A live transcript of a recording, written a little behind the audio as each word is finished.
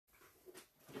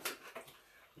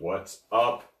What's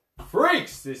up,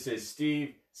 freaks? This is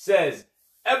Steve Says,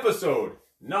 episode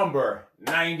number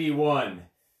 91.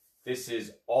 This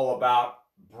is all about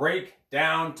break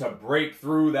down to break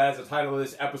through. That is the title of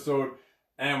this episode.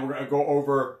 And we're going to go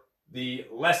over the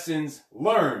lessons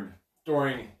learned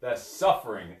during the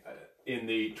suffering in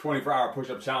the 24-hour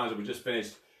push-up challenge that we just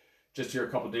finished just here a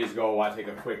couple days ago while I take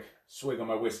a quick swig on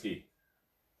my whiskey.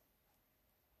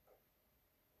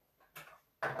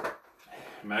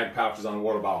 Mag pouches on the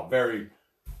water bottle. Very,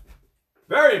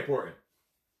 very important.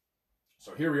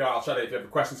 So here we are. I'll try to, if you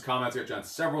have questions, comments, I got you on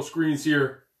several screens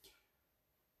here.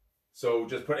 So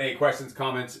just put any questions,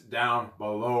 comments down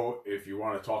below if you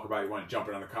want to talk about it, you want to jump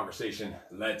in on the conversation.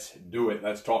 Let's do it.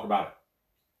 Let's talk about it.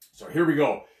 So here we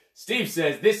go. Steve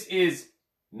says, this is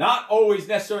not always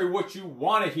necessarily what you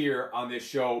want to hear on this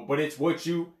show, but it's what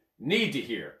you need to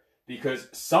hear. Because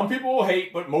some people will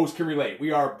hate, but most can relate.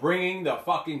 We are bringing the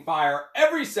fucking fire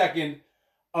every second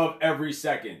of every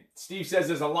second. Steve Says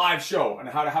there's a live show on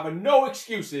how to have a no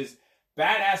excuses,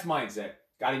 badass mindset,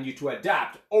 guiding you to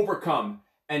adapt, overcome,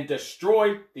 and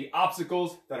destroy the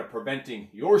obstacles that are preventing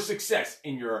your success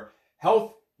in your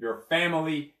health, your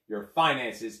family, your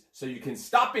finances, so you can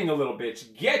stop being a little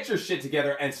bitch, get your shit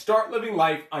together, and start living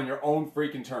life on your own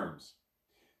freaking terms.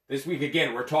 This week,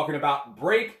 again, we're talking about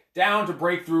break down to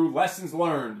breakthrough, lessons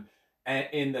learned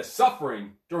in the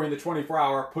suffering during the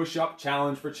 24-hour push-up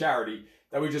challenge for charity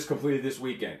that we just completed this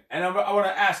weekend. And I want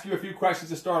to ask you a few questions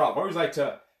to start off. I always like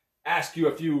to ask you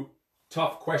a few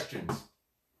tough questions,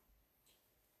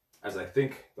 as I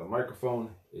think the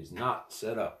microphone is not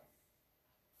set up.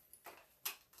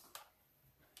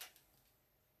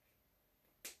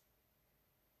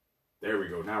 There we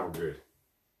go. Now we're good.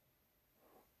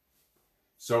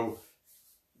 So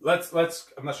let's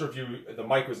I'm not sure if the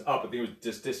mic was up, I think it was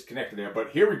just disconnected there, but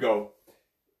here we go.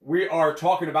 We are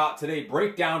talking about today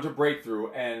breakdown to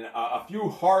breakthrough, and a few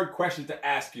hard questions to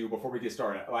ask you before we get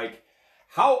started. Like,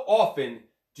 how often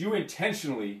do you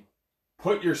intentionally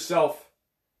put yourself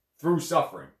through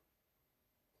suffering?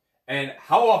 And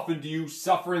how often do you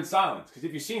suffer in silence? Because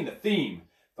if you've seen the theme,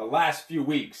 the last few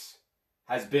weeks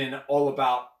has been all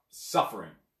about suffering.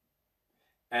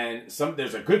 And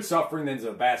there's a good suffering, then there's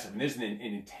a bad suffering. There's an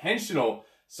intentional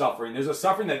suffering. There's a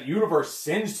suffering that the universe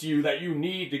sends to you that you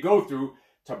need to go through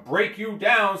to break you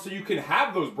down so you can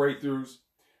have those breakthroughs.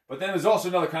 But then there's also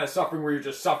another kind of suffering where you're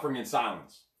just suffering in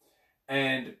silence.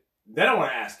 And then I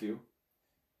want to ask you,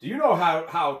 do you know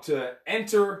how to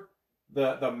enter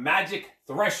the magic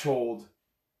threshold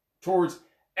towards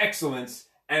excellence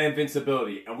and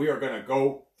invincibility? And we are going to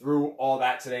go through all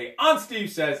that today on Steve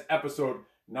Says, episode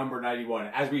number 91,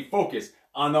 as we focus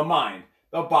on the mind,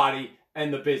 the body,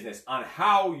 and the business, on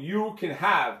how you can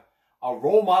have a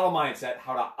role model mindset,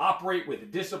 how to operate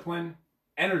with discipline,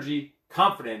 energy,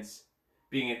 confidence,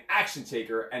 being an action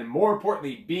taker, and more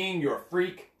importantly, being your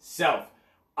freak self.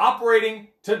 Operating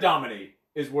to dominate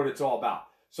is what it's all about.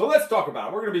 So let's talk about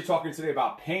it. We're going to be talking today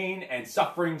about pain and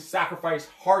suffering, sacrifice,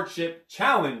 hardship,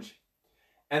 challenge,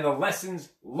 and the lessons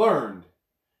learned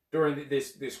during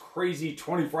this crazy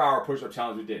 24-hour push-up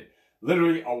challenge we did.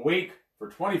 Literally awake for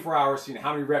 24 hours, seeing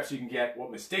how many reps you can get, what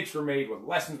mistakes were made, what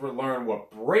lessons were learned,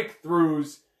 what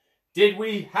breakthroughs did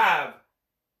we have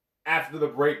after the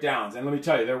breakdowns. And let me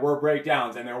tell you, there were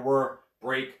breakdowns and there were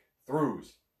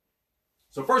breakthroughs.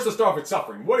 So first, let's start off with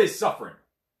suffering. What is suffering?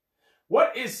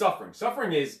 What is suffering?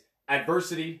 Suffering is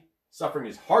adversity. Suffering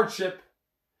is hardship.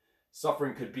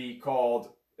 Suffering could be called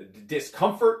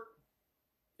discomfort.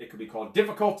 It could be called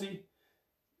difficulty.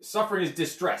 Suffering is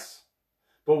distress.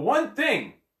 But one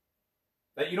thing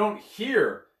that you don't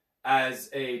hear as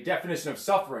a definition of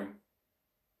suffering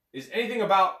is anything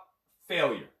about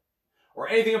failure, or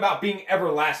anything about being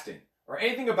everlasting, or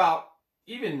anything about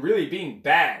even really being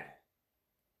bad,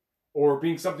 or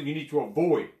being something you need to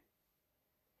avoid.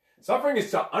 Suffering is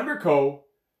to undergo,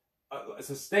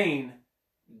 sustain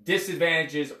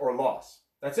disadvantages or loss.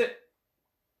 That's it.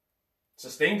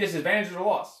 Sustain disadvantages or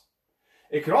loss.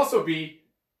 It could also be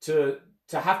to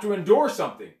have to endure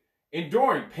something.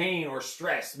 Enduring pain or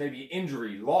stress, maybe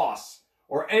injury, loss,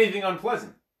 or anything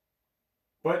unpleasant.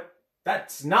 But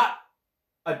that's not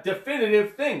a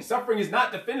definitive thing. Suffering is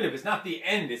not definitive. It's not the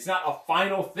end. It's not a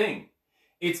final thing.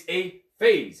 It's a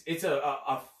phase. It's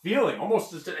a feeling,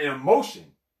 almost just an emotion.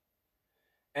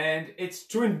 And it's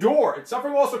to endure. And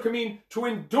suffering also can mean to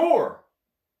endure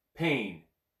pain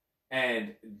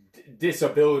and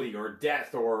disability or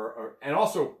death, and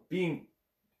also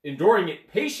enduring it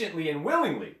patiently and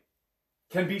willingly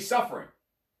can be suffering.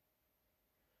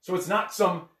 So it's not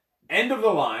some end of the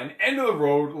line, end of the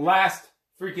road, last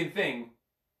freaking thing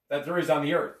that there is on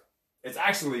the earth. It's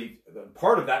actually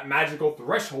part of that magical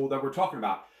threshold that we're talking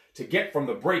about to get from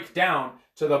the breakdown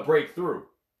to the breakthrough.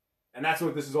 And that's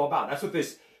what this is all about. That's what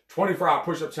this 24-hour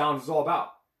push-up challenge is all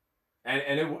about.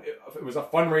 And it was a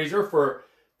fundraiser for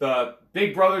the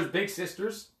Big Brothers, Big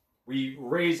Sisters. We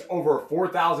raised over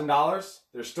 $4,000.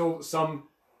 There's still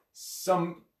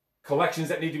some collections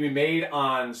that need to be made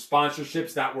on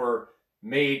sponsorships that were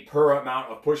made per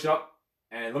amount of push-up.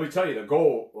 And let me tell you, the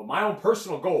goal, well, my own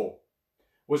personal goal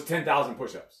was 10,000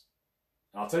 push-ups.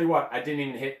 And I'll tell you what, I didn't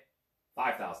even hit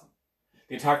 5,000.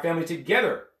 The entire family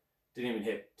together didn't even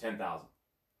hit 10,000.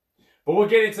 But we'll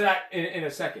get into that in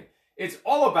a second. It's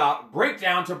all about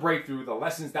breakdown to breakthrough, the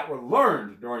lessons that were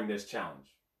learned during this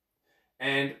challenge.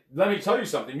 And let me tell you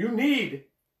something. You need,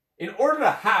 in order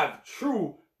to have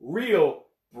true, real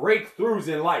breakthroughs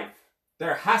in life,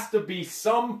 there has to be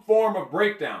some form of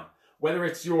breakdown. Whether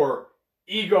it's your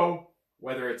ego,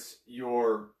 whether it's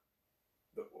your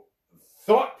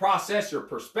thought process, your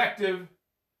perspective,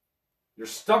 your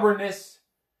stubbornness,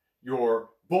 your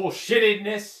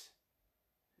bullshittedness.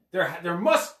 There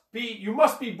must be, you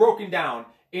must be broken down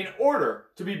in order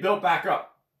to be built back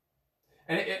up.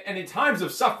 And in times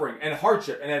of suffering and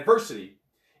hardship and adversity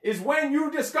is when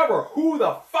you discover who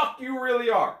the fuck you really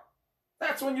are.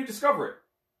 That's when you discover it.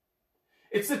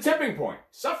 It's the tipping point.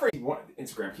 Suffering,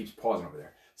 Instagram keeps pausing over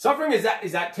there. Suffering is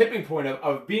that tipping point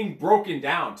of being broken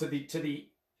down to the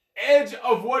edge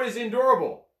of what is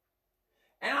endurable.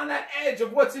 And on that edge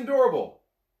of what's endurable,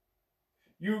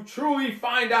 you truly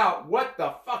find out what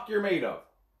the fuck you're made of.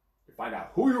 You find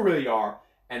out who you really are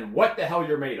and what the hell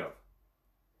you're made of.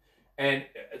 And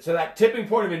so that tipping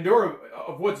point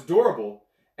of what's durable.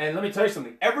 And let me tell you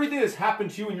something. Everything that's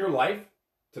happened to you in your life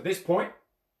to this point,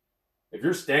 if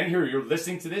you're standing here, you're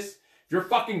listening to this, if you're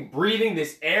fucking breathing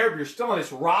this air, if you're still on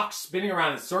this rock spinning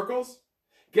around in circles,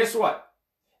 guess what?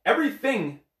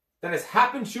 Everything that has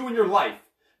happened to you in your life,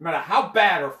 no matter how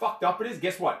bad or fucked up it is,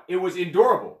 guess what? It was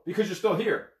endurable because you're still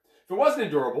here. If it wasn't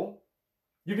endurable,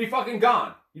 you'd be fucking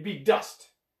gone. You'd be dust.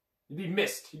 You'd be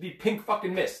mist. You'd be pink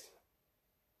fucking mist.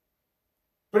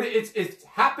 But it's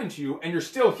happened to you and you're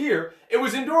still here. It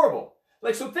was endurable.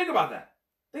 Like, so think about that.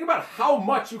 Think about how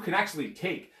much you can actually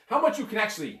take. How much you can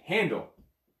actually handle.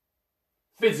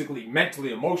 Physically,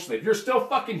 mentally, emotionally. If you're still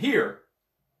fucking here,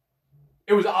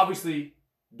 it was obviously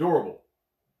durable.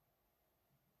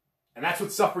 And that's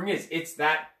what suffering is. It's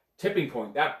that tipping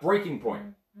point, that breaking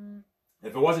point.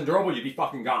 If it wasn't durable, you'd be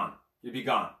fucking gone. You'd be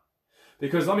gone.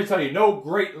 Because let me tell you, no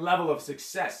great level of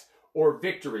success or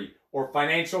victory or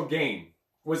financial gain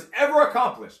was ever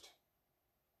accomplished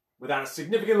without a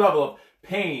significant level of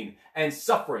pain and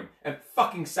suffering and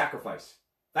fucking sacrifice.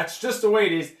 That's just the way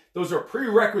it is. Those are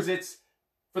prerequisites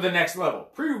for the next level.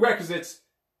 Prerequisites,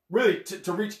 really,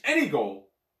 to reach any goal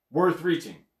worth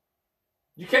reaching.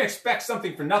 You can't expect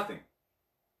something for nothing.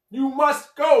 You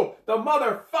must go the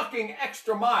motherfucking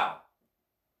extra mile.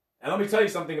 And let me tell you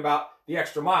something about the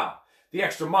extra mile. The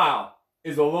extra mile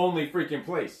is a lonely freaking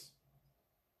place.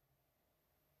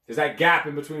 Because that gap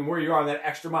in between where you are and that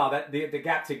extra mile, the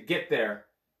gap to get there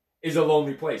is a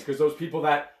lonely place. Because those people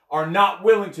that are not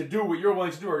willing to do what you're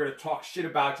willing to do are going to talk shit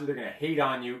about you. They're going to hate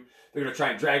on you. They're going to try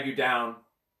and drag you down.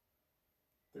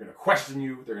 They're going to question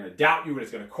you. They're going to doubt you. And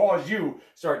it's going to cause you to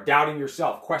start doubting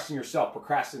yourself, questioning yourself,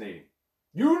 procrastinating.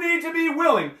 You need to be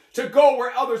willing to go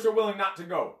where others are willing not to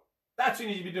go. That's what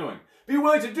you need to be doing. Be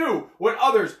willing to do what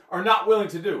others are not willing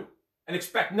to do. And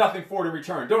expect nothing for it in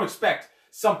return. Don't expect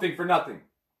something for nothing.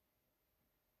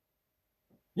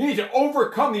 You need to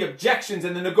overcome the objections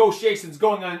and the negotiations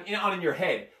going on in your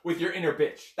head with your inner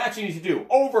bitch. That's what you need to do.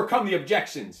 Overcome the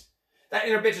objections. That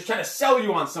inner bitch is trying to sell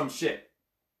you on some shit.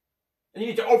 And you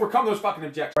need to overcome those fucking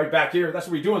objections. Right back here, that's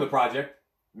what we do in the project.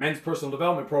 Men's Personal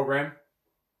Development Program.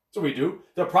 That's what we do.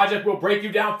 The project will break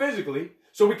you down physically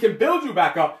so we can build you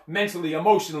back up mentally,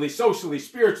 emotionally, socially,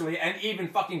 spiritually, and even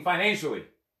fucking financially.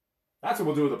 That's what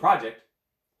we'll do with the project.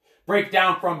 Break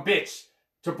down from bitch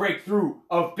to breakthrough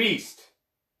of beast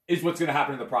is what's going to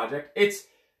happen in the project. It's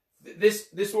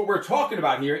this what we're talking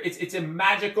about here. It's a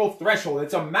magical threshold.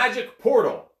 It's a magic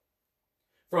portal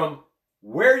from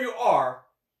where you are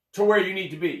to where you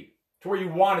need to be, to where you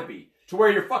want to be, to where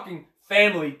your fucking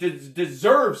family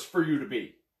deserves for you to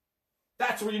be.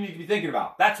 That's what you need to be thinking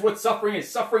about. That's what suffering is.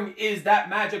 Suffering is that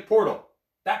magic portal,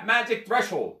 that magic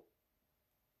threshold.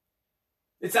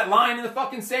 It's that line in the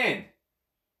fucking sand.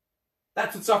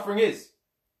 That's what suffering is.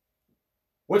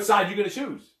 What side are you going to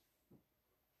choose?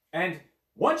 And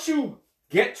once you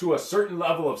get to a certain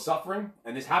level of suffering,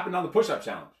 and this happened on the push-up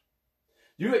challenge,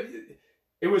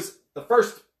 it was the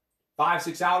first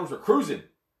 5-6 hours were cruising.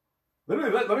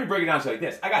 Literally, let me break it down to you like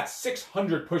this. I got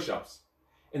 600 push-ups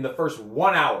in the first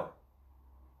 1 hour.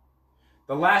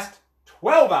 The last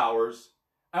 12 hours,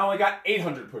 I only got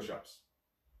 800 push-ups.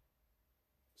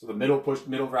 So the middle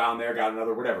round there got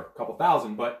another whatever, a couple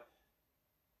thousand. But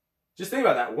just think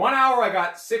about that. 1 hour I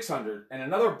got 600, and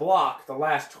another block, the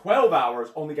last 12 hours,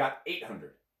 only got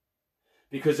 800.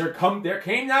 Because there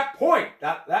came that point,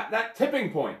 that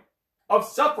tipping point of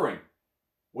suffering.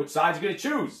 Which side you going to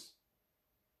choose?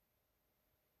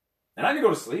 And I didn't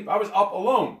go to sleep. I was up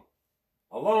alone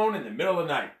in the middle of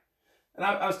the night. And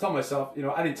I was telling myself,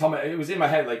 I didn't tell my, it was in my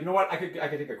head, like, you know what, I could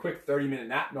take a quick 30-minute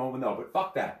nap. No one will know, but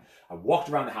fuck that. I walked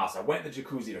around the house. I went in the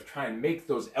jacuzzi to try and make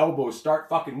those elbows start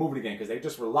fucking moving again because they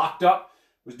just were locked up.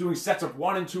 Was doing sets of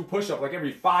 1 and 2 push-ups like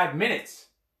every 5 minutes.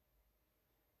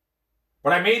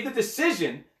 But I made the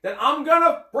decision that I'm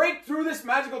gonna break through this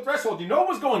magical threshold. You know what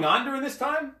was going on during this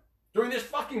time? During this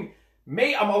fucking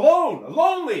I'm alone,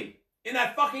 lonely, in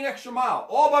that fucking extra mile,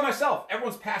 all by myself.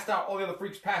 Everyone's passed out. All the other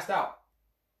freaks passed out.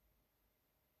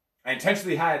 I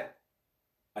intentionally had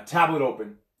a tablet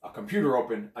open, a computer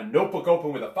open, a notebook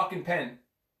open with a fucking pen,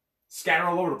 scattered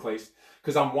all over the place,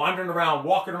 because I'm wandering around,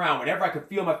 walking around, whenever I could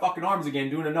feel my fucking arms again,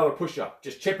 doing another push-up,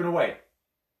 just chipping away.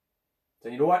 So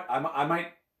you know what? I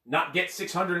might not get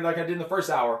 600 like I did in the first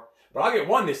hour, but I'll get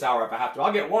 1 this hour if I have to.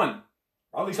 I'll get 1.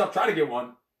 Or at least I'll try to get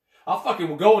 1. I'll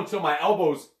fucking go until my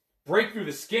elbows break through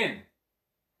the skin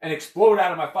and explode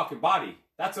out of my fucking body.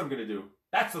 That's what I'm going to do.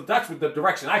 That's what the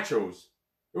direction I chose.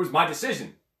 It was my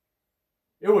decision.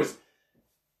 It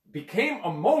became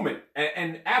a moment.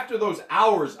 And after those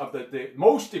hours of the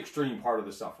most extreme part of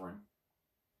the suffering,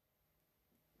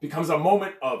 becomes a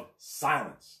moment of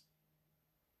silence.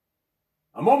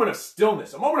 A moment of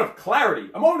stillness, a moment of clarity,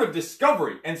 a moment of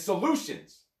discovery and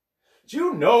solutions. Do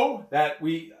you know that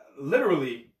we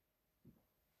literally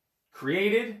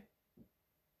pretty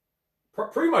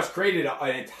much created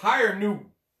an entire new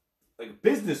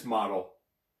business model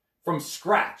from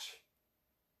scratch?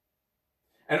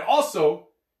 And also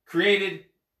created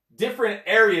different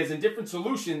areas and different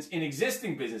solutions in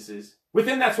existing businesses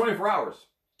within that 24 hours.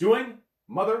 Doing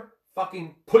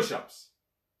motherfucking push-ups.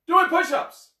 Doing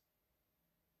push-ups.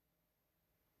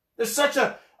 There's such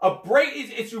a break.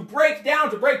 It's you break down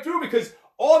to break through because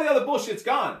all the other bullshit's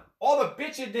gone. All the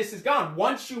bitchedness is gone.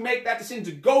 Once you make that decision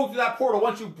to go through that portal,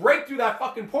 once you break through that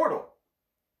fucking portal,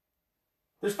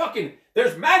 there's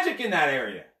magic in that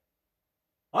area.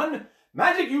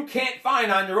 Magic you can't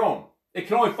find on your own. It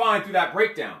can only find through that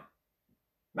breakdown.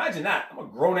 Imagine that. I'm a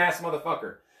grown-ass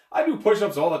motherfucker. I do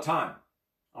push-ups all the time.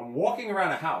 I'm walking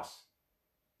around a house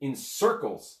in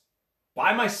circles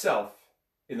by myself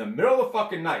in the middle of the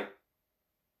fucking night,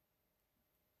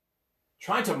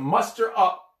 trying to muster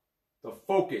up the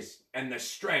focus and the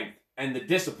strength and the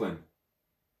discipline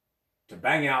to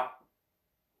bang out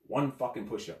 1 fucking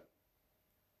push-up.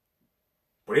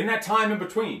 But in that time in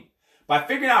between, by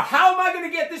figuring out how am I going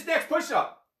to get this next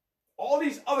push-up, all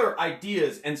these other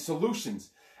ideas and solutions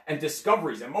and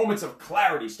discoveries and moments of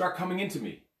clarity start coming into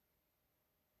me.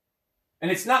 And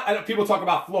it's not, people talk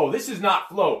about flow. This is not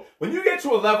flow. When you get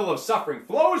to a level of suffering,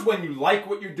 flow is when you like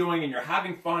what you're doing and you're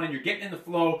having fun and you're getting in the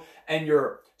flow and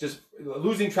you're just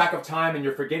losing track of time and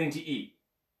you're forgetting to eat.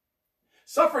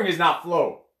 Suffering is not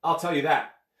flow. I'll tell you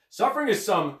that. Suffering is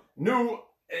some new,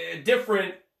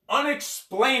 different,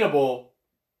 unexplainable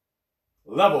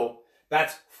level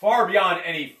that's far beyond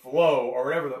any flow or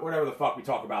whatever the fuck we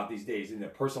talk about these days in the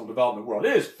personal development world.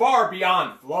 It is far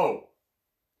beyond flow.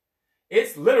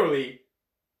 It's literally,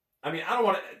 I mean, I don't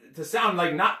want it to sound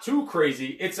like not too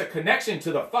crazy. It's a connection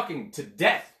to to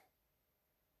death.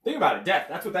 Think about it, death.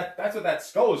 That's what that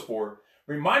skull is for.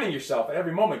 Reminding yourself at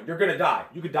every moment, you're going to die.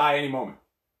 You could die any moment.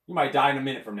 You might die in a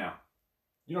minute from now.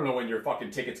 You don't know when your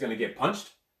fucking ticket's going to get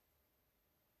punched.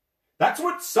 That's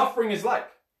what suffering is like.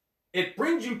 It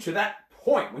brings you to that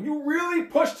point. When you really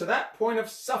push to that point of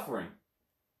suffering,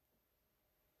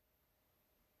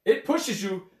 it pushes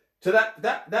you to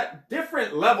that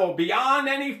different level beyond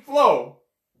any flow,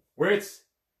 where it's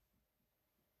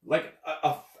like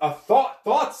a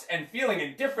thoughts and feeling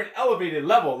in different elevated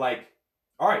level. Like,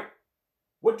 all right,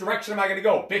 what direction am I going to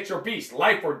go? Bitch or beast,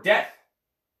 life or death?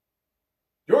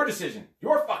 Your decision,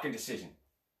 your fucking decision.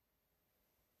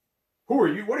 Who are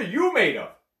you? What are you made of?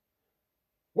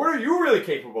 What are you really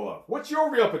capable of? What's your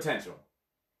real potential?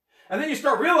 And then you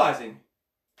start realizing,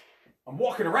 I'm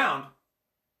walking around,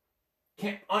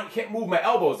 can't move my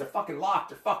elbows. They're fucking locked.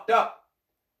 They're fucked up.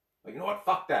 Like, you know what?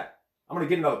 Fuck that. I'm going to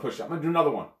get another push-up. I'm going to do another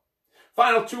one.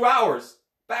 Final 2 hours.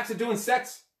 Back to doing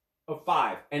sets of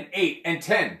 5 and 8 and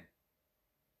 10.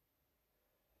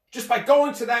 Just by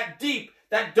going to that deep,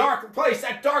 that dark place,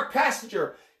 that dark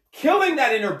passenger, killing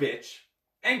that inner bitch,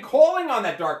 and calling on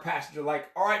that dark passenger like,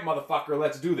 all right, motherfucker,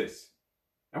 let's do this.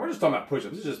 And we're just talking about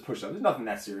push-ups. This is just push-ups. There's nothing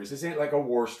that serious. This ain't like a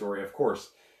war story, of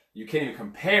course. You can't even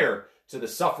compare to the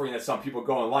suffering that some people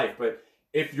go in life. But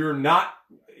if you're not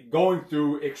going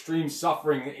through extreme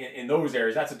suffering in those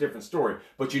areas, that's a different story.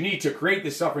 But you need to create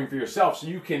this suffering for yourself so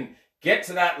you can get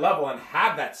to that level and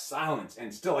have that silence.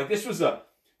 And still, like, these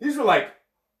were like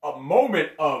a moment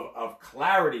of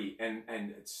clarity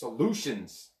and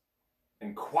solutions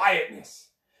and quietness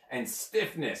and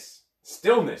stiffness.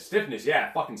 Stiffness,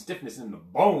 yeah, fucking stiffness in the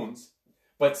bones,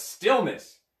 but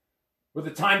stillness where the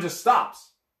time just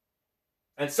stops.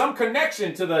 And some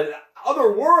connection to the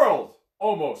other world,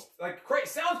 almost. Like,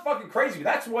 sounds fucking crazy.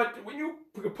 That's what, when you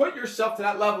put yourself to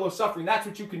that level of suffering, that's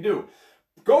what you can do.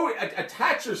 Go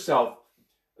attach yourself.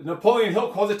 Napoleon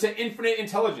Hill calls it to infinite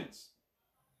intelligence.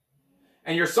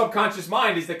 And your subconscious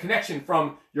mind is the connection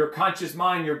from your conscious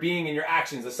mind, your being, and your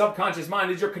actions. The subconscious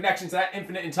mind is your connection to that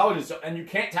infinite intelligence. And you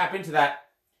can't tap into that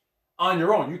on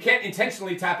your own. You can't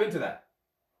intentionally tap into that.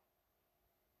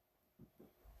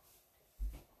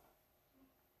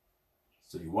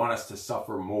 So you want us to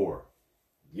suffer more.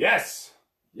 Yes.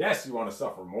 Yes, you want to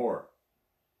suffer more.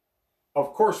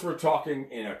 Of course, we're talking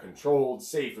in a controlled,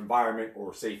 safe environment,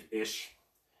 or safe-ish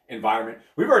environment.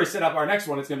 We've already set up our next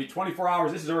one. It's going to be 24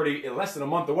 hours. This is already less than a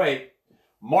month away.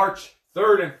 March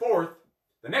 3rd and 4th.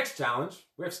 The next challenge.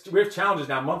 We have challenges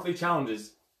now, monthly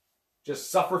challenges. Just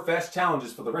suffer-fest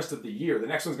challenges for the rest of the year. The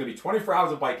next one's going to be 24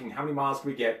 hours of biking. How many miles can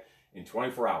we get in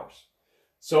 24 hours?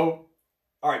 So,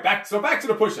 all right, back to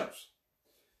the push-ups.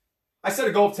 I set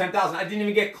a goal of 10,000. I didn't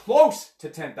even get close to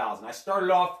 10,000. I started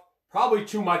off probably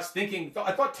too much thinking.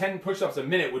 I thought 10 push-ups a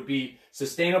minute would be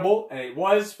sustainable, and it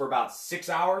was for about 6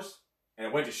 hours, and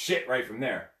it went to shit right from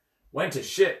there. Went to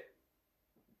shit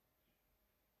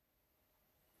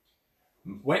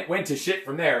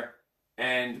from there,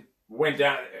 and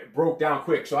broke down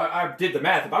quick. So I did the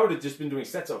math. If I would have just been doing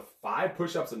sets of 5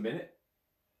 push-ups a minute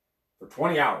for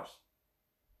 20 hours,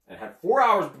 and had 4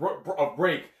 hours of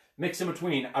break mixed in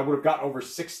between, I would have gotten over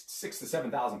 6,000 to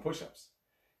 7,000 push-ups.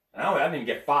 And I didn't even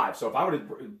get 5. So if I would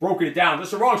have broken it down,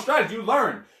 that's the wrong strategy. You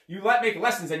learn. You make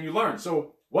lessons and you learn.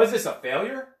 So was this a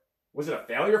failure? Was it a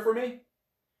failure for me?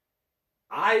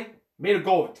 I made a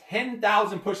goal of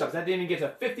 10,000 push-ups. That didn't even get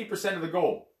to 50% of the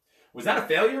goal. Was that a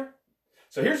failure?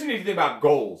 So here's what you need to think about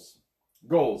goals.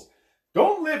 Goals.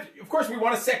 Don't live, of course we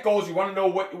want to set goals. You want to know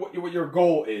what your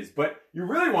goal is. But you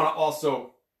really want to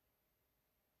also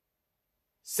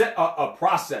set a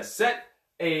process. Set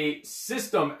a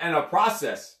system and a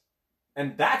process.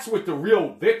 And that's what the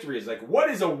real victory is. Like, what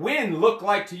does a win look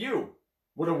like to you?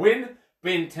 Would a win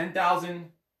been 10,000?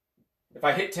 If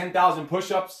I hit 10,000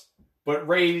 push-ups but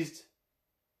raised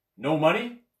no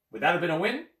money, would that have been a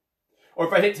win? Or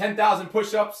if I hit 10,000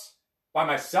 push-ups by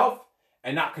myself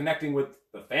and not connecting with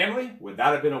the family, would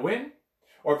that have been a win?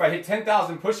 Or if I hit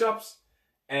 10,000 push-ups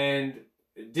and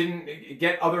didn't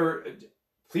get other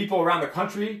people around the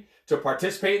country to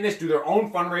participate in this, do their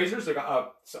own fundraisers.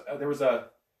 There was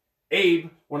Abe,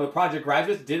 one of the project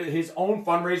graduates, did his own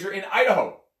fundraiser in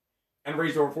Idaho and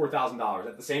raised over $4,000.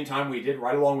 At the same time we did,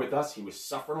 right along with us. He was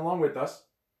suffering along with us.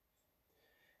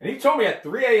 And he told me at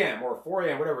 3 a.m. or 4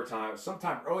 a.m., whatever time,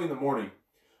 sometime early in the morning,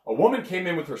 a woman came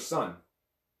in with her son.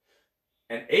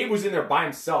 And Abe was in there by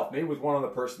himself, maybe with one other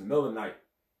person in the middle of the night.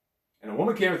 And a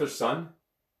woman came with her son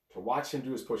to watch him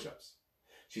do his push-ups.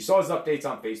 She saw his updates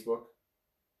on Facebook.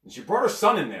 And she brought her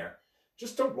son in there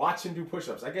just to watch him do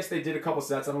push-ups. I guess they did a couple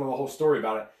sets. I don't know the whole story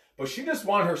about it. But she just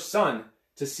wanted her son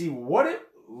to see what it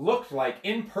looked like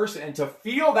in person and to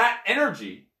feel that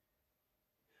energy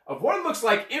of what it looks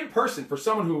like in person for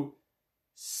someone who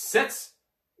sets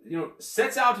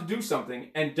out to do something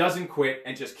and doesn't quit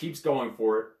and just keeps going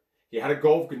for it. He had a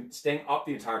goal of staying up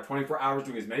the entire 24 hours,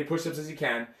 doing as many push-ups as he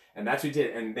can, and that's what he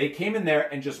did. And they came in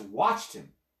there and just watched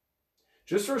him.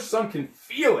 Just so her son can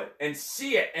feel it and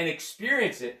see it and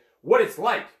experience it, what it's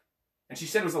like. And she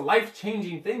said it was a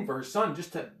life-changing thing for her son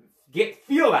just to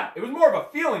feel that. It was more of a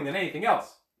feeling than anything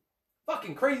else.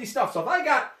 Fucking crazy stuff. So if I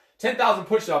got 10,000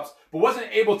 push-ups but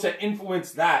wasn't able to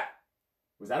influence that,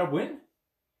 was that a win?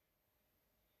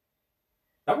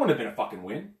 That wouldn't have been a fucking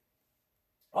win.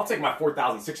 I'll take my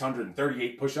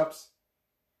 4,638 push-ups.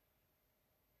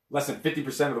 Less than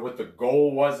 50% of what the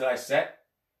goal was that I set.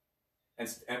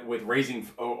 And with raising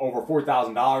over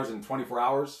 $4,000 in 24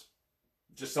 hours.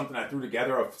 Just something I threw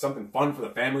together of something fun for the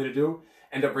family to do.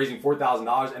 End up raising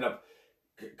 $4,000. End up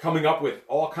coming up with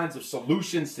all kinds of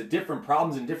solutions to different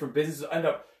problems in different businesses. End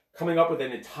up coming up with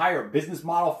an entire business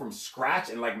model from scratch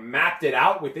and like mapped it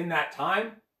out within that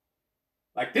time.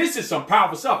 Like, this is some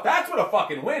powerful stuff. That's what a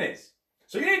fucking win is.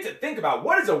 So you need to think about,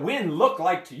 what does a win look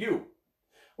like to you?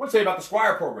 I want to tell you about the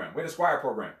Squire program. We had a Squire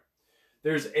program.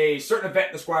 There's a certain event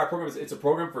in the Squire program. It's a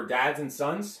program for dads and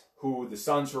sons, who the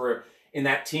sons who are in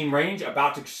that teen range,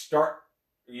 about to start,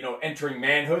 entering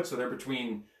manhood. So they're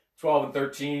between 12 and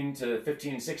 13 to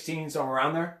 15 and 16, somewhere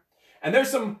around there. And there's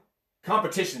some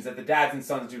competitions that the dads and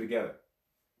sons do together.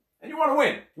 And you want to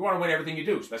win. You want to win everything you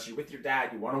do, especially with your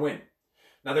dad. You want to win.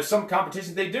 Now, there's some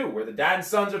competitions they do where the dad and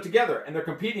sons are together and they're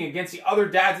competing against the other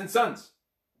dads and sons.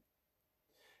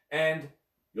 And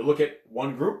you'll look at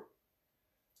one group.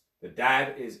 The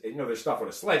dad is, there's stuff with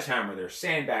a sledgehammer, there's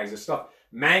sandbags, there's stuff,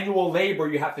 manual labor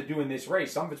you have to do in this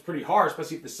race. Some of it's pretty hard,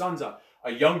 especially if the son's a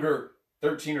younger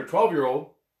 13 or 12-year-old.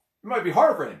 It might be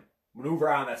harder for him. Maneuver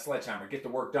around that sledgehammer, get the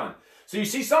work done. So you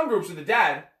see some groups with the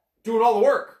dad doing all the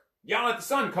work, yelling at the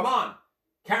son, come on,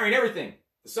 carrying everything.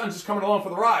 The son's just coming along for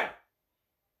the ride.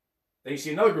 Then you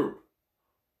see another group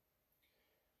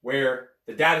where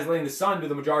the dad is letting the son do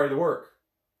the majority of the work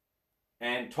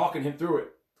and talking him through it,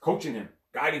 coaching him,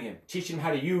 guiding him, teaching him how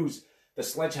to use the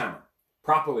sledgehammer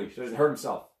properly so he doesn't hurt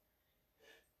himself.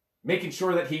 Making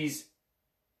sure that he's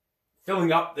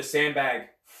filling up the sandbag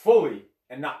fully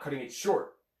and not cutting it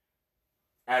short,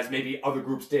 as maybe other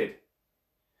groups did.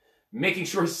 Making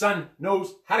sure his son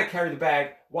knows how to carry the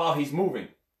bag while he's moving,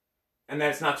 and that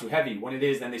it's not too heavy. When it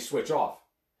is, then they switch off.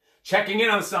 Checking in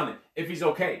on the son if he's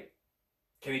okay.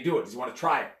 Can he do it? Does he want to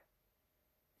try it?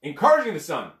 Encouraging the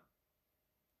son.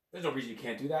 There's no reason you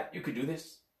can't do that. You could do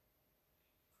this.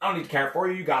 I don't need to care for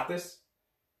you. You got this.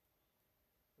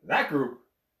 That group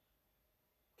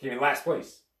came in last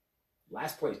place.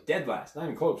 Last place. Dead last. Not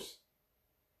even close.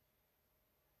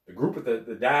 The group with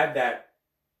the dad that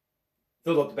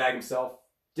filled up the bag himself,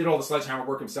 did all the sledgehammer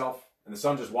work himself, and the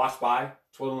son just watched by,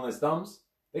 twiddling his thumbs,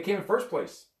 they came in first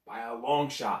place by a long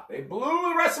shot. They blew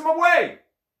the rest of them away.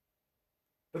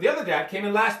 But the other dad came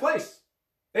in last place.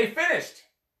 They finished.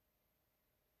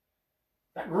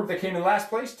 That group that came in last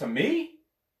place, to me,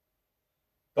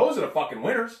 those are the fucking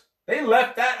winners. They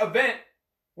left that event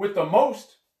with the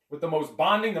most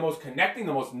bonding, the most connecting,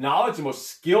 the most knowledge, the most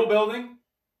skill building,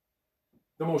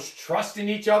 the most trust in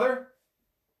each other.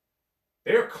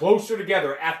 They're closer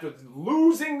together after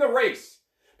losing the race.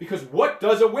 Because what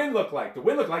does a win look like? The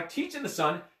win look like teaching the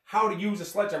son how to use a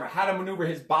sledgehammer, how to maneuver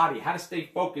his body, how to stay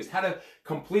focused, how to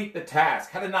complete the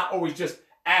task, how to not always just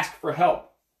ask for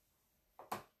help.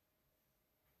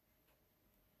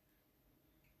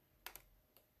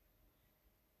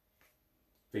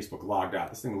 Facebook logged out.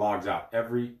 This thing logs out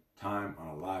every time on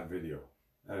a live video.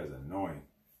 That is annoying.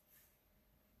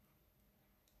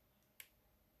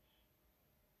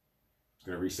 It's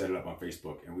going to reset it up on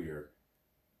Facebook, and we are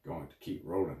going to keep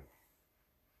rolling.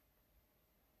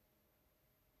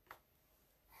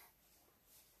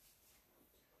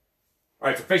 All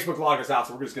right, so Facebook logged us out,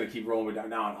 so we're just going to keep rolling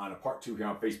now on a part 2 here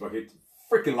on Facebook. It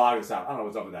freaking logged us out. I don't know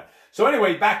what's up with that. So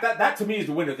anyway, that to me is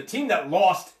the winner. The team that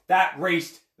lost that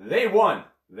race, they won.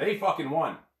 They fucking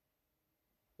won.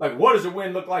 Like, what does a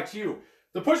win look like to you?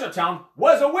 The push-up challenge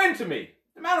was a win to me.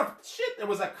 The amount of shit that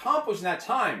was accomplished in that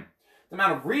time, the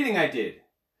amount of reading I did,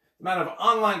 the amount of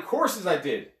online courses I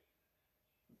did,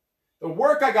 the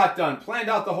work I got done, planned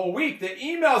out the whole week, the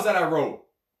emails that I wrote.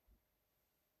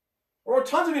 I wrote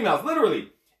tons of emails,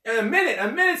 literally. In a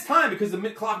minute's time, because the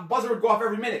clock buzzer would go off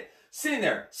every minute. Sitting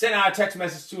there, send out a text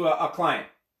message to a client,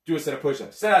 do a set of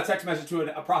push-ups. Send out a text message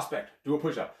to a prospect, do a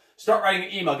push-up. Start writing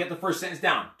an email, get the first sentence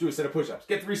down, do a set of push-ups.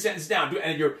 Get 3 sentences down,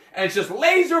 and it's just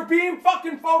laser beam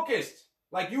fucking focused.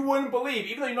 Like you wouldn't believe,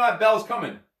 even though you know that bell's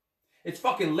coming. It's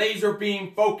fucking laser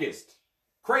beam focused.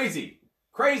 Crazy.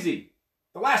 Crazy.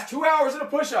 The last 2 hours of the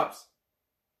push-ups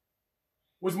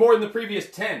was more than the previous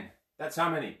 10. That's how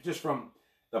many. Just from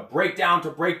the breakdown to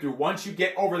breakthrough. Once you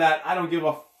get over that, I don't give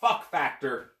a fuck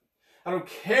factor. I don't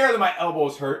care that my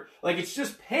elbows hurt. Like, it's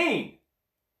just pain.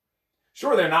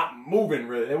 Sure, they're not moving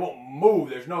really. They won't move.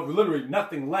 There's literally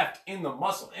nothing left in the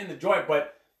muscle, in the joint,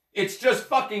 but it's just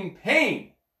fucking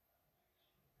pain.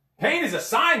 Pain is a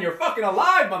sign you're fucking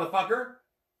alive, motherfucker.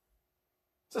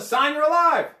 It's a sign you're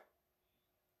alive.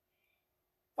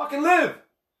 Fucking live.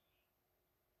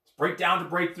 It's breakdown to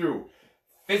breakthrough.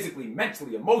 Physically,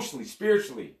 mentally, emotionally,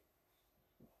 spiritually.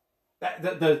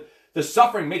 The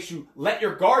suffering makes you let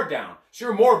your guard down. So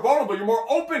you're more vulnerable. You're more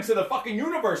open to the fucking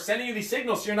universe sending you these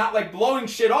signals so you're not like blowing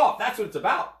shit off. That's what it's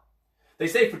about. They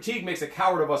say fatigue makes a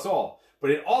coward of us all.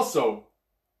 But it also,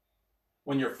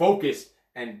 when you're focused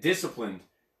and disciplined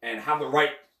and have the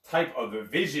right type of a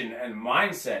vision and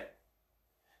mindset,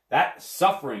 that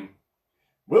suffering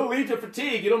will lead to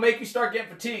fatigue. It'll make you start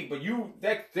getting fatigued. But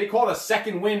they call it a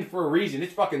second wind for a reason.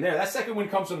 It's fucking there. That second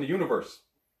wind comes from the universe.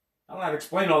 I don't have to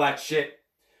explain all that shit.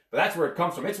 But that's where it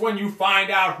comes from. It's when you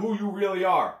find out who you really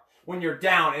are. When you're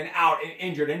down and out and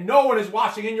injured and no one is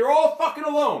watching and you're all fucking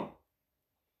alone.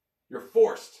 You're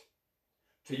forced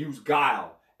to use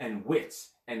guile and wits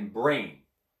and brain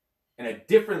and a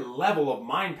different level of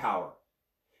mind power.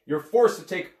 You're forced to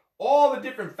take all the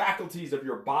different faculties of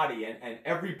your body and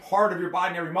every part of your body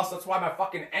and every muscle. That's why my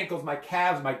fucking ankles, my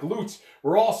calves, my glutes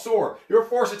were all sore. You're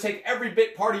forced to take every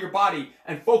bit part of your body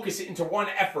and focus it into one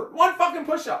effort. One fucking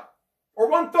push-up. Or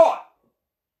one thought.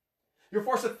 You're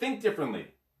forced to think differently.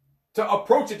 To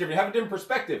approach it differently. Have a different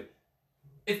perspective.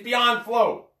 It's beyond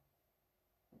flow.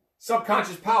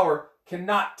 Subconscious power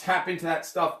cannot tap into that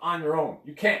stuff on your own.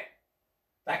 You can't.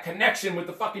 That connection with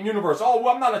the fucking universe. Oh,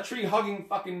 well, I'm not a tree-hugging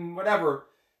fucking whatever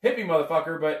hippie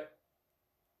motherfucker, but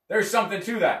there's something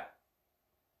to that.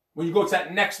 When you go to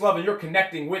that next level, you're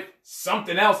connecting with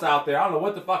something else out there. I don't know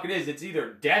what the fuck it is. It's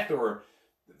either death or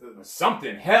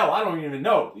something. Hell, I don't even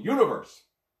know. The universe.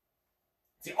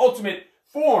 It's the ultimate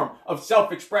form of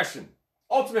self-expression.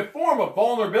 Ultimate form of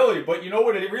vulnerability. But you know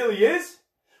what it really is?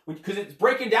 Because it's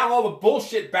breaking down all the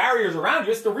bullshit barriers around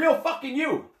you. It's the real fucking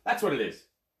you. That's what it is.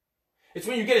 It's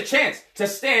when you get a chance to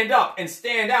stand up and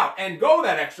stand out and go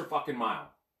that extra fucking mile.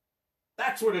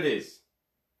 That's what it is.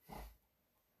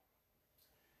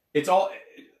 It's all,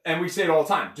 and we say it all the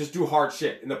time, just do hard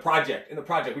shit. In the project,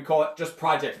 we call it just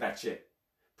project that shit.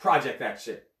 Project that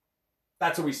shit.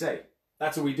 That's what we say.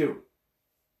 That's what we do.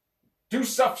 Do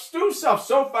stuff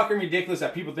so fucking ridiculous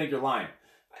that people think you're lying.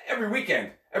 Every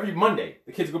weekend, every Monday,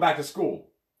 the kids go back to school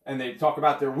and they talk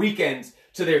about their weekends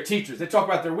to their teachers. They talk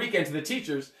about their weekend to the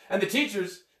teachers, and the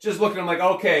teachers just look at them like,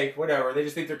 okay, whatever. They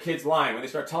just think their kid's lying when they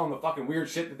start telling them the fucking weird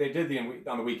shit that they did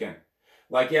on the weekend.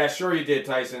 Like, yeah, sure you did,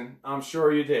 Tyson. I'm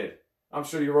sure you did. I'm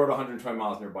sure you rode 120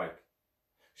 miles on your bike.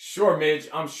 Sure, Midge,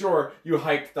 I'm sure you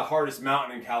hiked the hardest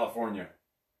mountain in California.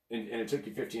 And it took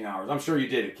you 15 hours. I'm sure you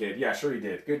did it, kid. Yeah, sure you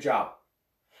did. Good job.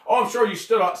 Oh, I'm sure you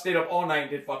stayed up all night and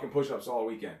did fucking push-ups all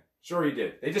weekend. Sure you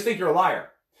did. They just think you're a liar.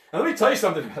 Now, let me tell you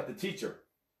something about the teacher.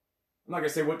 I'm not going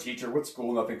to say what teacher, what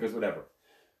school, nothing, because whatever.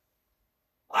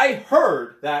 I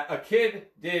heard that a kid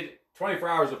did 24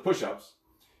 hours of push-ups.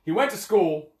 He went to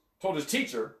school, told his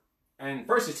teacher, and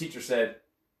first his teacher said,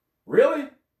 really?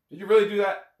 Did you really do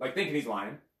that? Like thinking he's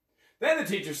lying. Then the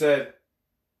teacher said,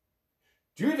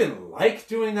 do you even like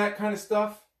doing that kind of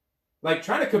stuff? Like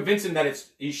trying to convince him that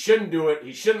he shouldn't do it,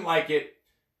 he shouldn't like it.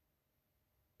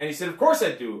 And he said, of course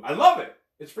I do. I love it.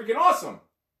 It's freaking awesome.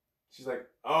 She's like,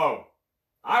 oh,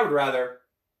 I would rather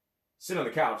sit on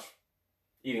the couch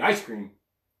eating ice cream,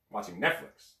 watching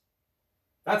Netflix.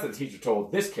 That's what the teacher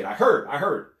told this kid. I heard.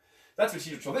 That's what the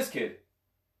teacher told this kid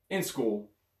in school,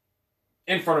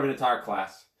 in front of an entire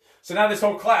class. So now this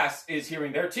whole class is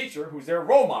hearing their teacher, who's their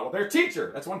role model, their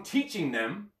teacher. That's one teaching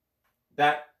them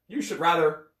that you should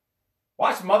rather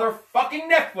watch motherfucking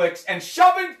Netflix and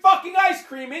shoving fucking ice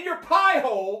cream in your pie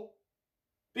hole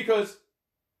because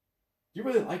do you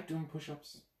really like doing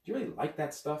push-ups? Do you really like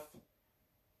that stuff?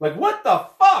 Like, what the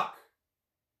fuck?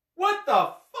 What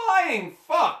the flying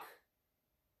fuck?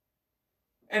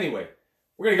 Anyway,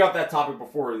 we're going to get off that topic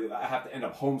before I have to end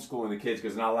up homeschooling the kids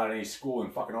because they're not allowed any school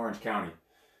in fucking Orange County.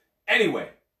 Anyway,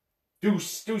 do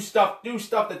stuff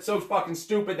that's so fucking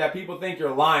stupid that people think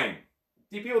you're lying.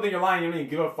 See, people think you're lying, you don't even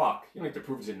give a fuck. You don't have to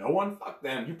prove it to no one. Fuck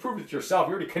them. You proved it to yourself.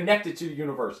 You're already connected to the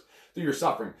universe through your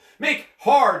suffering. Make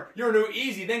hard your new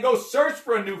easy. Then go search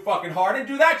for a new fucking hard and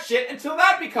do that shit until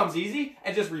that becomes easy.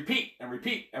 And just repeat and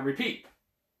repeat and repeat.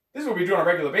 This is what we do on a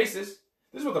regular basis.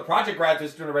 This is what the project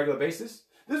graduates do on a regular basis.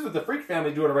 This is what the freak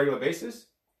family do on a regular basis.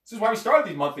 This is why we started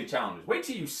these monthly challenges. Wait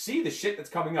till you see the shit that's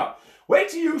coming up. Wait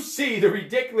till you see the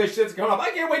ridiculous shit that's coming up.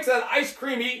 I can't wait till that ice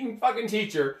cream eating fucking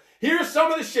teacher. Here's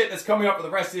some of the shit that's coming up for the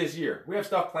rest of this year. We have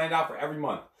stuff planned out for every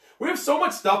month. We have so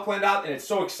much stuff planned out, and it's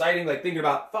so exciting, like thinking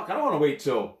about, fuck, I don't want to wait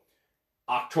till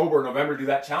October or November to do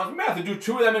that challenge. We might have to do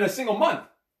 2 of them in a single month.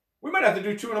 We might have to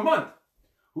do 2 in a month.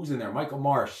 Who's in there? Michael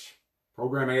Marsh.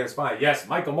 Programming at his spine. Yes,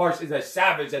 Michael Marsh is a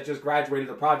savage that just graduated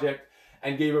the project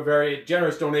and gave a very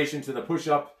generous donation to the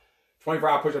push-up,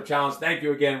 24-hour push-up challenge. Thank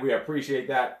you again. We appreciate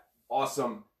that.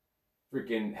 Awesome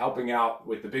freaking helping out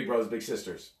with the big brothers, big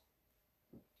sisters.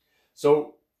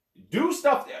 So do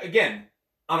stuff, again,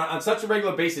 on such a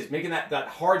regular basis, making that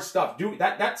hard stuff. Do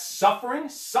that suffering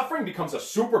becomes a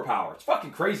superpower. It's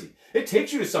fucking crazy. It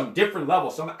takes you to some different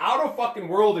level, some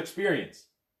out-of-fucking-world experience.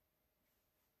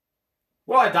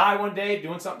 Will I die one day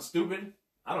doing something stupid?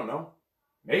 I don't know.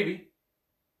 Maybe.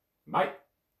 Might.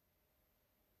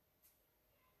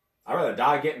 I'd rather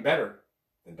die getting better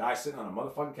than die sitting on a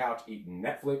motherfucking couch eating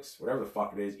Netflix, whatever the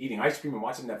fuck it is, eating ice cream and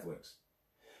watching Netflix.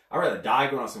 I'd rather die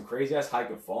going on some crazy-ass hike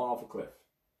and falling off a cliff.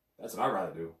 That's what I'd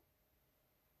rather do.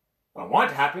 I want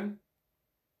it to happen.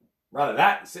 Rather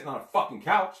that than sitting on a fucking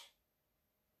couch,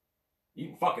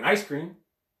 eating fucking ice cream.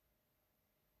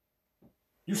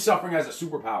 You suffering as a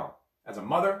superpower. As a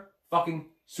mother fucking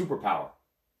superpower.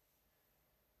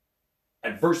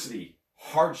 Adversity,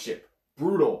 hardship,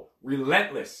 brutal,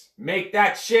 relentless. Make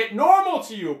that shit normal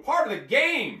to you. Part of the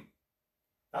game.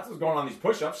 That's what's going on in these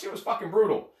push-ups. Shit was fucking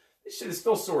brutal. This shit is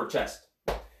still sore chest.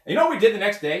 And you know what we did the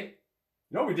next day?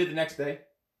 You know what we did the next day?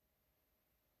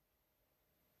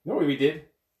 You know what we did?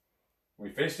 When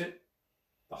we finished it,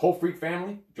 the whole freak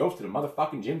family drove to the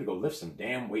motherfucking gym to go lift some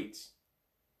damn weights.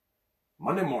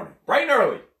 Monday morning, bright and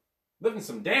early, lifting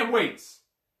some damn weights.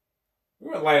 We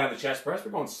weren't light on the chest press.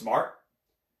 We're going smart.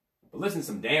 But listen,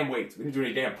 some damn weights. We didn't do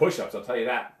any damn push-ups, I'll tell you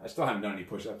that. I still haven't done any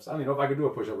push-ups. I don't even know if I could do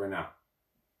a push-up right now.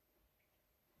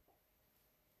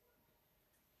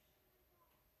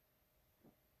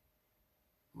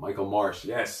 Michael Marsh,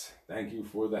 yes, thank you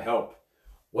for the help.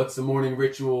 What's the morning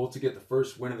ritual to get the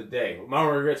first win of the day? Well, my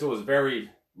morning ritual is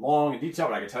very long and detailed,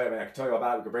 but I can tell you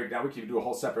about it. We can break it down. We can do a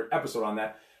whole separate episode on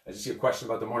that. I just see a question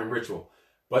about the morning ritual.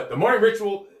 But the morning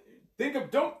ritual,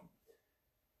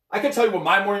 I can tell you what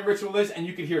my morning ritual is, and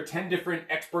you can hear 10 different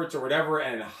experts or whatever,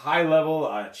 and high-level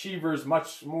achievers,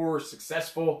 much more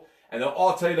successful, and they'll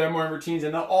all tell you their morning routines,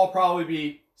 and they'll all probably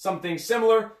be some things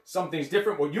similar, some things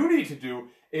different. What you need to do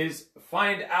is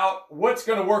find out what's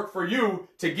going to work for you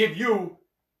to give you,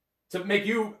 to make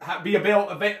you the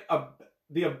ability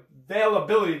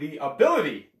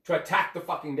to attack the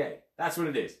fucking day. That's what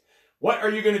it is. What are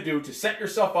you going to do to set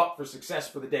yourself up for success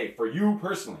for the day? For you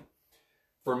personally.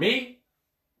 For me,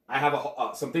 I have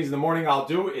some things in the morning I'll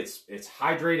do. It's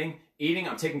hydrating, eating.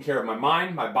 I'm taking care of my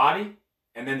mind, my body,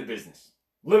 and then the business.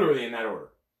 Literally in that order.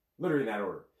 Literally in that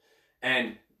order.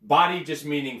 And body just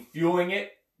meaning fueling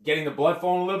it, getting the blood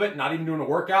flowing a little bit, not even doing a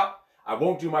workout. I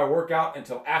won't do my workout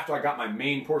until after I got my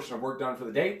main portion of work done for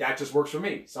the day. That just works for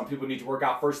me. Some people need to work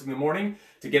out first in the morning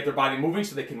to get their body moving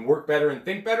so they can work better and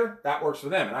think better. That works for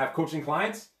them. And I have coaching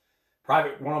clients,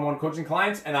 private one-on-one coaching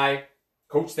clients, and I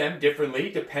coach them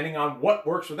differently depending on what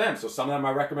works for them. So some of them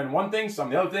I recommend one thing, some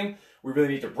the other thing. We really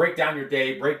need to break down your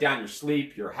day, break down your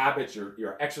sleep, your habits,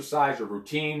 your exercise, your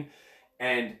routine,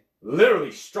 and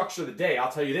literally structure the day.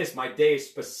 I'll tell you this, my day is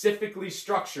specifically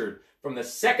structured from the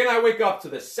second I wake up to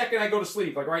the second I go to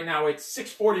sleep. Like right now, it's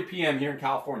 6:40 p.m. here in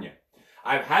California.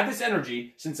 I've had this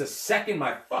energy since the second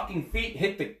my fucking feet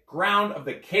hit the ground of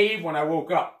the cave when I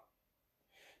woke up.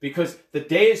 Because the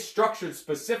day is structured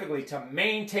specifically to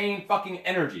maintain fucking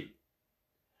energy.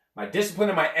 My discipline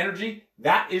and my energy,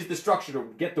 that is the structure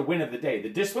to get the win of the day. The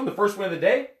discipline, the first win of the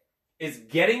day, is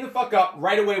getting the fuck up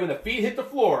right away when the feet hit the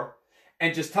floor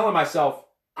and just telling myself,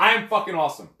 I'm fucking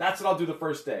awesome. That's what I'll do the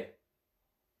first day.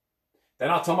 Then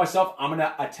I'll tell myself, I'm going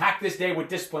to attack this day with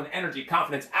discipline, energy,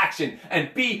 confidence, action,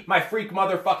 and be my freak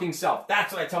motherfucking self.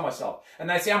 That's what I tell myself.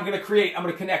 And I say, I'm going to create, I'm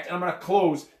going to connect, and I'm going to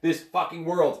close this fucking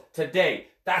world today.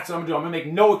 That's what I'm going to do. I'm going to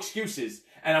make no excuses,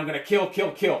 and I'm going to kill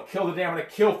the day. I'm going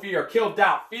to kill fear, kill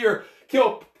doubt,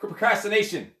 kill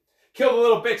procrastination, kill the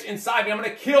little bitch inside me. I'm going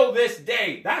to kill this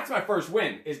day. That's my first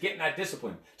win, is getting that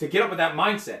discipline, to get up with that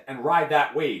mindset and ride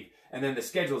that wave. And then the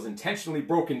schedule is intentionally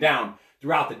broken down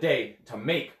throughout the day to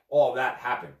make all that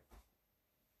happen.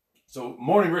 So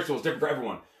morning ritual is different for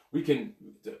everyone. We can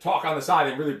talk on the side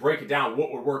and really break it down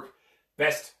what would work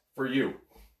best for you.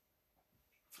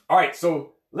 All right,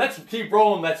 so let's keep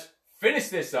rolling. Let's finish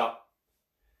this up.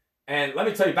 And let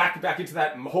me tell you, back into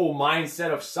that whole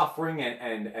mindset of suffering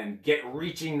and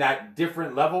reaching that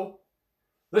different level.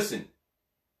 Listen,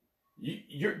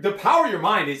 the power of your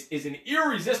mind is an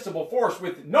irresistible force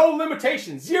with no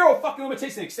limitations, zero fucking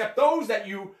limitation, except those that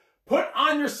you put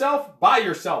on yourself by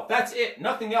yourself. That's it.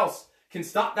 Nothing else can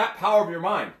stop that power of your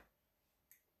mind.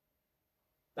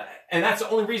 And that's the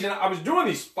only reason I was doing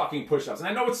these fucking push-ups. And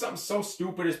I know it's something so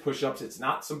stupid as push-ups. It's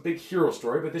not some big hero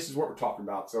story, but this is what we're talking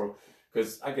about. So,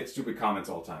 because I get stupid comments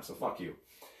all the time, so fuck you.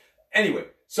 Anyway,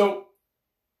 so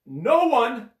no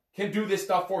one can do this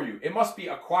stuff for you. It must be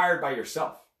acquired by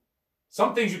yourself.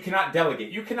 Some things you cannot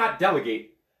delegate. You cannot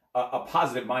delegate a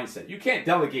positive mindset. You can't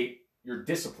delegate your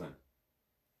discipline.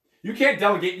 You can't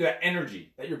delegate that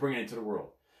energy that you're bringing into the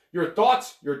world. Your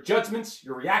thoughts, your judgments,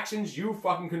 your reactions, you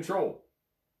fucking control.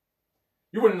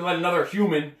 You wouldn't let another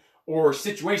human or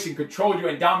situation control you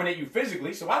and dominate you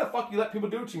physically, so why the fuck you let people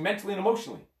do it to you mentally and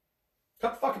emotionally?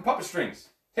 Cut the fucking puppet strings.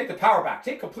 Take the power back.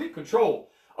 Take complete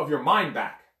control of your mind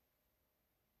back.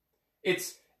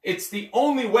 It's the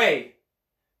only way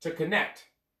to connect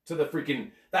to the freaking,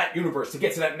 that universe, to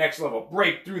get to that next level.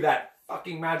 Break through that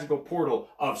fucking magical portal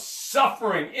of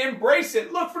suffering. Embrace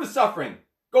it. Look for the suffering.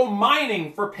 Go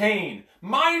mining for pain.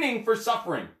 Mining for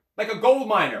suffering. Like a gold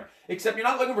miner. Except you're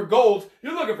not looking for gold,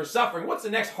 you're looking for suffering. What's the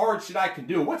next hard shit I can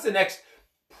do? What's the next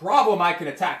problem I can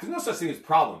attack? There's no such thing as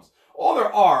problems. All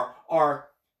there are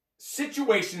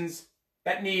situations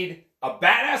that need a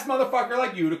badass motherfucker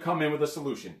like you to come in with a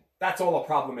solution. That's all a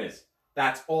problem is.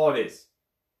 That's all it is.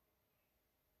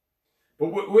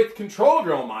 But with control of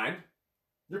your own mind,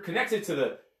 you're connected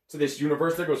to this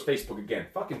universe. There goes Facebook again.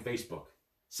 Fucking Facebook.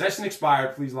 Session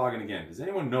expired. Please log in again. Does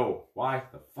anyone know why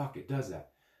the fuck it does that?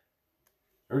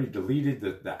 I already deleted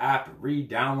the app,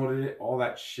 re-downloaded it, all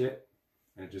that shit,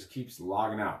 and it just keeps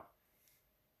logging out.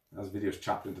 Now this video's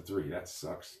chopped into 3. That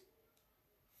sucks.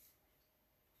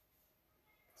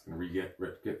 It's gonna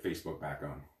get Facebook back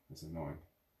on. That's annoying.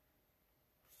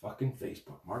 Fucking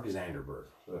Facebook. Mark Zanderberg.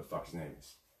 Whatever the fuck his name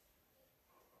is.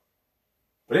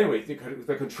 But anyway,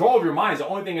 the control of your mind is the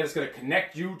only thing that's going to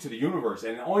connect you to the universe.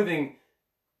 And the only thing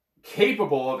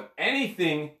capable of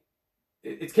anything,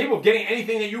 it's capable of getting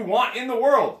anything that you want in the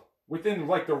world within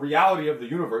like the reality of the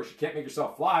universe. You can't make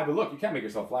yourself fly, but look, you can't make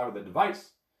yourself fly with a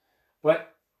device.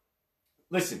 But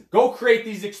listen, go create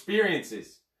these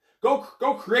experiences. Go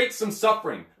create some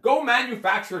suffering. Go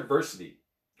manufacture adversity.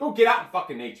 Go get out in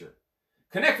fucking nature.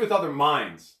 Connect with other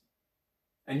minds.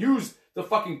 And use the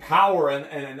fucking power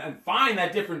and find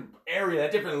that different area,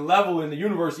 that different level in the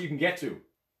universe you can get to.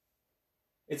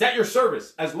 It's at your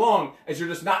service as long as you're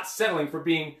just not settling for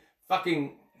being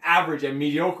fucking average and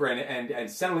mediocre and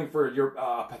settling for your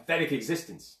pathetic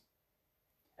existence.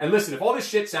 And listen, if all this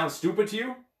shit sounds stupid to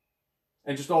you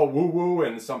and just all woo-woo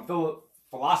and some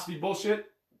philosophy bullshit,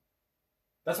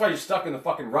 that's why you're stuck in the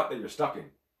fucking rut that you're stuck in.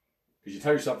 Because you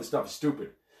tell yourself this stuff is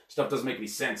stupid. Stuff doesn't make any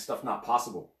sense. Stuff not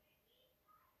possible.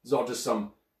 This is all just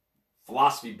some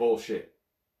philosophy bullshit.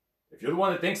 If you're the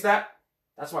one that thinks that,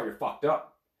 that's why you're fucked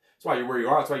up. That's why you're where you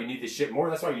are. That's why you need this shit more.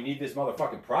 That's why you need this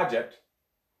motherfucking project.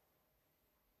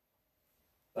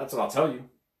 That's what I'll tell you.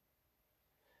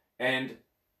 And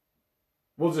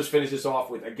we'll just finish this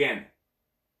off with, again,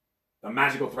 the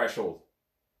magical threshold.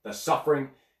 The suffering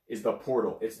is the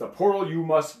portal. It's the portal you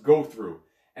must go through.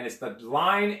 And it's the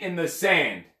line in the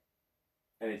sand.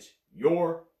 And it's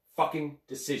your fucking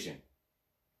decision.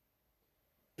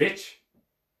 Bitch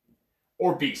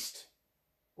or beast.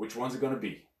 Which one's it gonna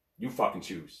be? You fucking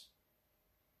choose.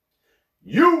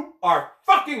 You are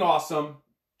fucking awesome.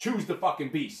 Choose the fucking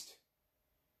beast.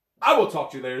 I will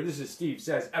talk to you later. This is Steve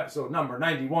Says, episode number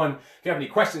 91. If you have any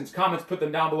questions, comments, put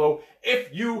them down below.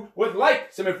 If you would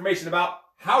like some information about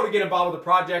how to get involved with the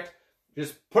project,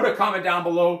 just put a comment down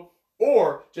below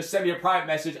or just send me a private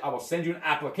message. I will send you an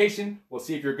application. We'll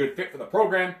see if you're a good fit for the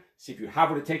program. See if you have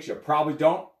what it takes. You probably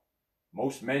don't.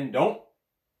 Most men don't.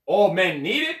 All men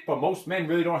need it, but most men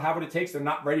really don't have what it takes. They're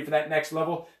not ready for that next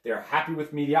level. They're happy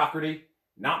with mediocrity.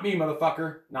 Not me,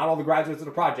 motherfucker. Not all the graduates of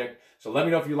the project. So let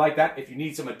me know if you like that. If you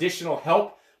need some additional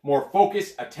help, more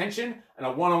focus, attention, on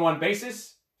a one-on-one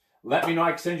basis, let me know.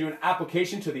 I can send you an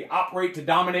application to the Operate to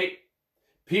Dominate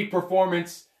Peak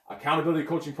Performance Accountability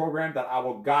Coaching Program that I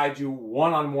will guide you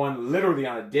one-on-one, literally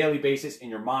on a daily basis in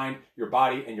your mind, your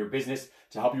body, and your business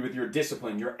to help you with your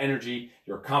discipline, your energy,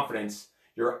 your confidence,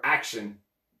 your action,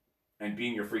 and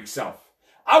being your freak self.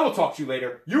 I will talk to you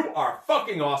later. You are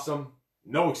fucking awesome.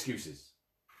 No excuses.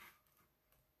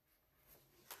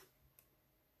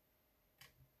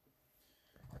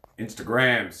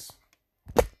 Instagrams.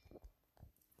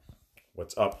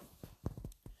 What's up?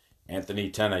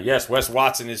 Anthony Tenna. Yes, Wes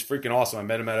Watson is freaking awesome. I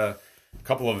met him at a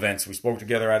couple of events. We spoke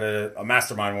together at a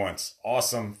mastermind once.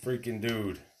 Awesome freaking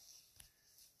dude.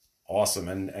 Awesome.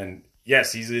 And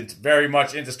yes, he's very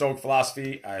much into Stoic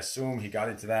philosophy. I assume he got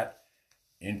into that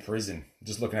in prison.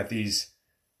 Just looking at these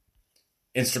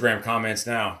Instagram comments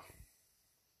now.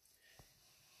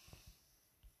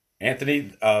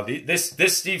 Anthony,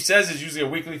 this Steve Says is usually a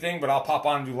weekly thing, but I'll pop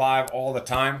on and do live all the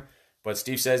time. But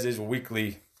Steve Says is a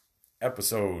weekly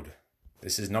episode.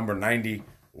 This is number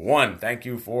 91. Thank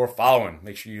you for following.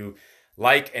 Make sure you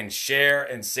like and share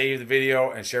and save the video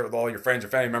and share it with all your friends,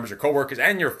 your family members, your coworkers,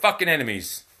 and your fucking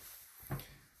enemies.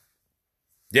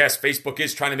 Yes, Facebook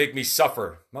is trying to make me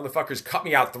suffer. Motherfuckers cut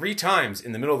me out 3 times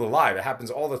in the middle of the live. It happens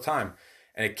all the time.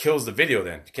 And it kills the video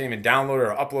then. You can't even download it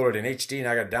or upload it in HD, and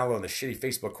I got to download in the shitty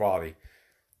Facebook quality.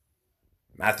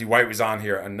 Matthew White was on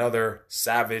here. Another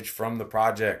savage from the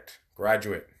project.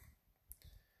 Graduate.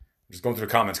 I'm just going through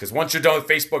the comments, because once you're done with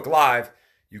Facebook Live,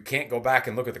 you can't go back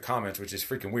and look at the comments, which is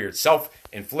freaking weird.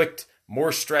 Self-inflict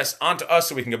more stress onto us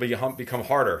so we can become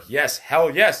harder. Yes, hell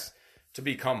yes, to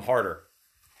become harder.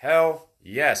 Hell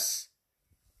yes.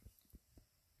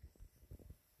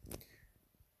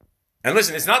 And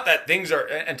listen, it's not that things are,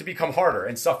 and to become harder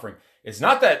and suffering, it's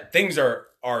not that things are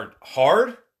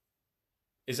hard.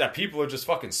 is that people are just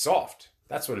fucking soft.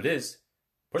 That's what it is.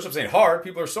 Push-ups ain't hard.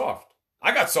 People are soft.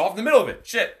 I got soft in the middle of it.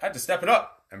 Shit, I had to step it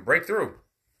up and break through.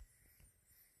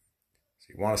 So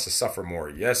you want us to suffer more?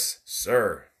 Yes,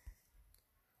 sir.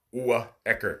 Ooh,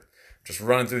 Eckert. Just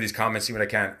running through these comments, see what I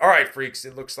can. All right, freaks.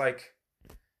 It looks like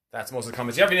that's most of the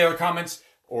comments. If you have any other comments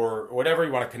or whatever,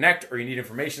 you want to connect or you need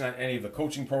information on any of the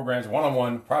coaching programs,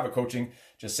 one-on-one, private coaching,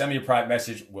 just send me a private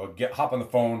message. We'll hop on the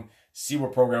phone, see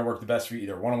what program worked the best for you,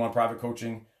 either one-on-one private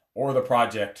coaching or the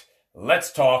project.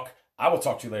 Let's talk. I will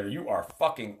talk to you later. You are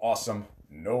fucking awesome.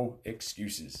 No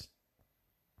excuses.